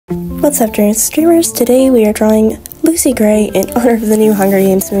What's up, Dreamers Streamers? Today we are drawing Lucy Gray in honor of the new Hunger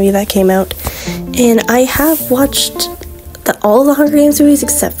Games movie that came out. And I have watched all of the Hunger Games movies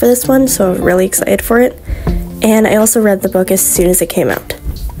except for this one, so I'm really excited for it. And I also read the book as soon as it came out.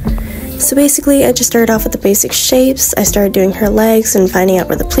 So basically, I just started off with the basic shapes. I started doing her legs and finding out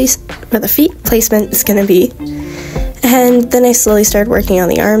where the feet placement is going to be. And then I slowly started working on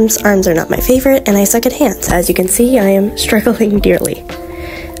the arms. Arms are not my favorite, and I suck at hands. As you can see, I am struggling dearly.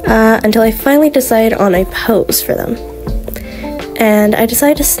 Until I finally decided on a pose for them. And I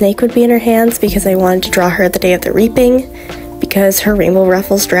decided a snake would be in her hands because I wanted to draw her the day of the reaping, because her rainbow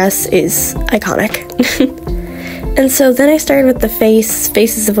ruffles dress is iconic. And so then I started with the face.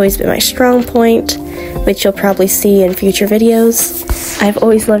 Faces have always been my strong point, which you'll probably see in future videos. I've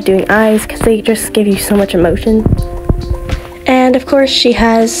always loved doing eyes because they just give you so much emotion. And of course she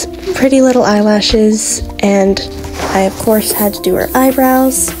has pretty little eyelashes, and I of course had to do her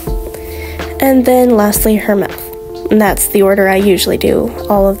eyebrows, and then lastly her mouth. And that's the order I usually do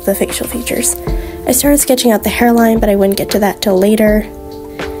all of the facial features. I started sketching out the hairline, but I wouldn't get to that till later.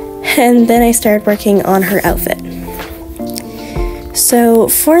 And then I started working on her outfit. So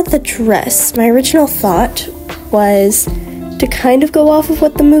for the dress, my original thought was to kind of go off of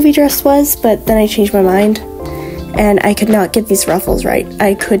what the movie dress was, but then I changed my mind, and I could not get these ruffles right.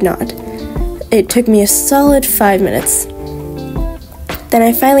 I could not. It took me a solid 5 minutes. Then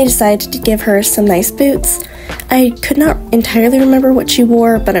I finally decided to give her some nice boots. I could not entirely remember what she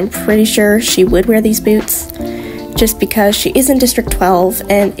wore, but I'm pretty sure she would wear these boots, just because she is in District 12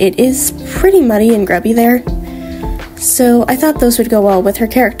 and it is pretty muddy and grubby there. So I thought those would go well with her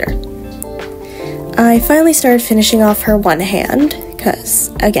character. I finally started finishing off her one hand, because,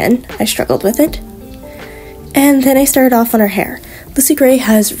 again, I struggled with it. And then I started off on her hair. Lucy Gray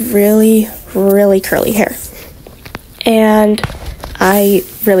has really curly hair. And I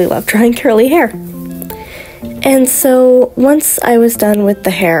really love drawing curly hair. And so once I was done with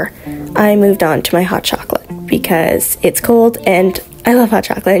the hair, I moved on to my hot chocolate because it's cold and I love hot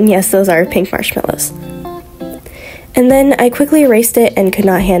chocolate, and yes, those are pink marshmallows. And then I quickly erased it and could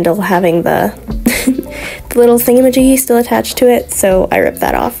not handle having the, the little thingamajiggy still attached to it, so I ripped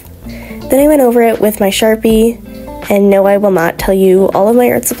that off. Then I went over it with my Sharpie, and no, I will not tell you all of my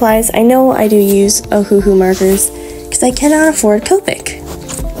art supplies. I know I do use Ohuhu markers because I cannot afford Copic.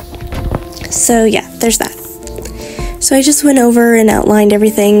 So yeah, there's that. So I just went over and outlined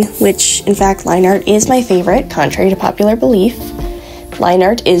everything, which in fact line art is my favorite, contrary to popular belief. Line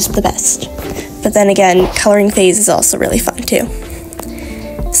art is the best. But then again, coloring phase is also really fun too.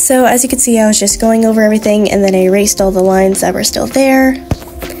 So as you can see, I was just going over everything, and then I erased all the lines that were still there.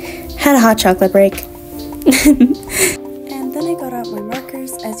 Had a hot chocolate break. And then I got out my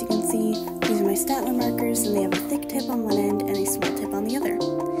markers. As you can see, these are my Staedtler markers, and they have a thick tip on one end and a small tip on the other.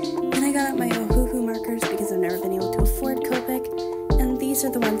 Then I got out my Ohuhu markers because I've never been able to afford Copic, and these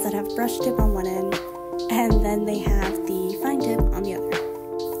are the ones that have brush tip on one end, and then they have the fine tip on the other.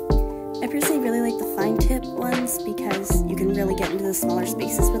 I personally really like the fine tip ones because you can really get into the smaller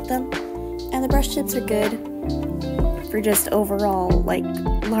spaces with them, and the brush tips are good for just overall, like,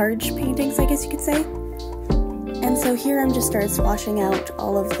 large paintings, I guess you could say. And so here I'm just started swashing out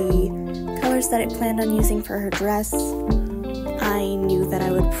all of the colors that I planned on using for her dress. I knew that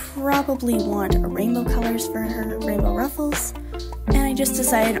I would probably want rainbow colors for her rainbow ruffles, and I just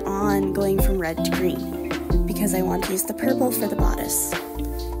decided on going from red to green because I want to use the purple for the bodice.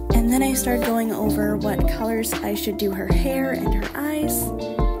 And then I started going over what colors I should do her hair and her eyes,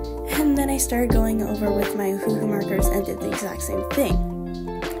 and then I started going over with my Ohuhu markers and did the exact same thing.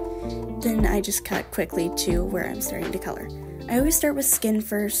 Then I just cut quickly to where I'm starting to color. I always start with skin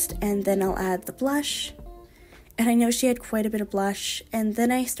first, and then I'll add the blush. And I know she had quite a bit of blush, and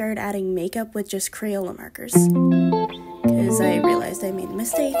then I started adding makeup with just Crayola markers, because I realized I made a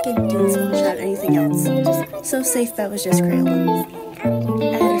mistake and didn't swatch out anything else. So safe bet was just Crayola.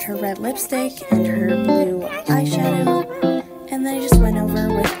 I added her red lipstick and her blue eyeshadow, and then I just went over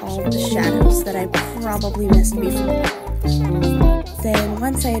with all the shadows that I probably missed before. Then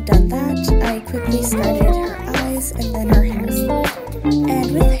once I had done that, I quickly started her eyes and then her hair.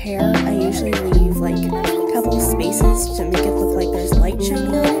 And with hair, I usually leave like a couple of spaces to make it look like there's light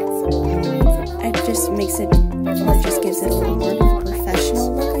shining on it. It just makes it, or just gives it a little more of a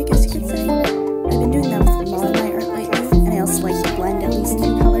professional look, I guess you could say. I've been doing that with a lot of my art lately, and I also like to blend at least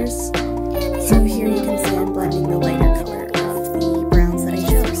 2 colors. So here you can see I'm blending the lighter color of the browns that I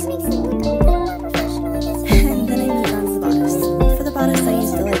chose. And then I moved on to the bodice. For the bodice, I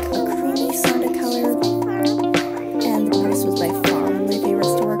used like a creamy sort of color, and the bodice was by far one of my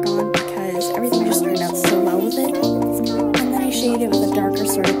favorites to work on because everything just turned out so well with it. And then I shaded it with a darker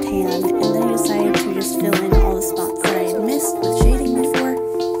sort of tan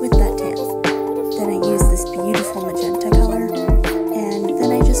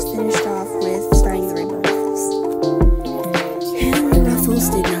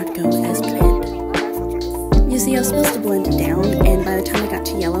supposed to blend it down, and by the time I got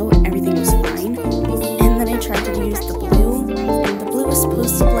to yellow, everything was fine. And then I tried to use the blue, and the blue was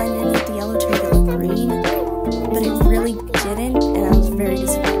supposed to blend in with the yellow to make it look green, but it really didn't, and I was very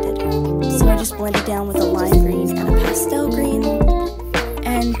disappointed. So I just blended down with a lime green and a pastel green,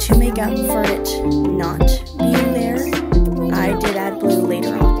 and to make up for it not being there, I did add blue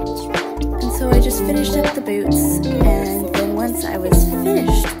later on. And so I just finished up the boots, and then once I was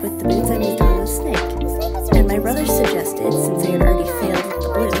finished with the boots, I moved on to the snake. And my brother suggested, since I had already failed with the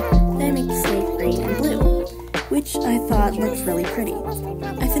blue, that I make the snake green and blue, which I thought looked really pretty.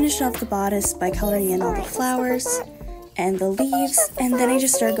 I finished off the bodice by coloring in all the flowers and the leaves, and then I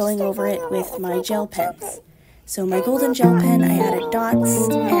just started going over it with my gel pens. So my golden gel pen, I added dots,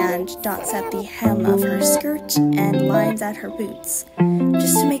 and dots at the hem of her skirt, and lines at her boots,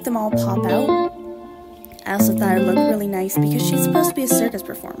 just to make them all pop out. I also thought it looked really nice because she's supposed to be a circus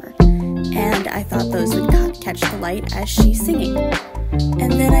performer, and I thought those would catch the light as she's singing.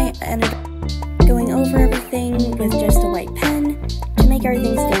 And then I ended up going over everything with just a white pen to make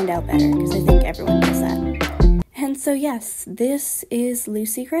everything stand out better, because I think everyone does that. And so yes, this is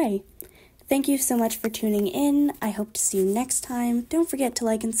Lucy Gray. Thank you so much for tuning in. I hope to see you next time. Don't forget to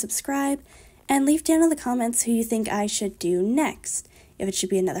like and subscribe, and leave down in the comments who you think I should do next, if it should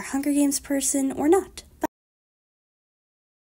be another Hunger Games person or not.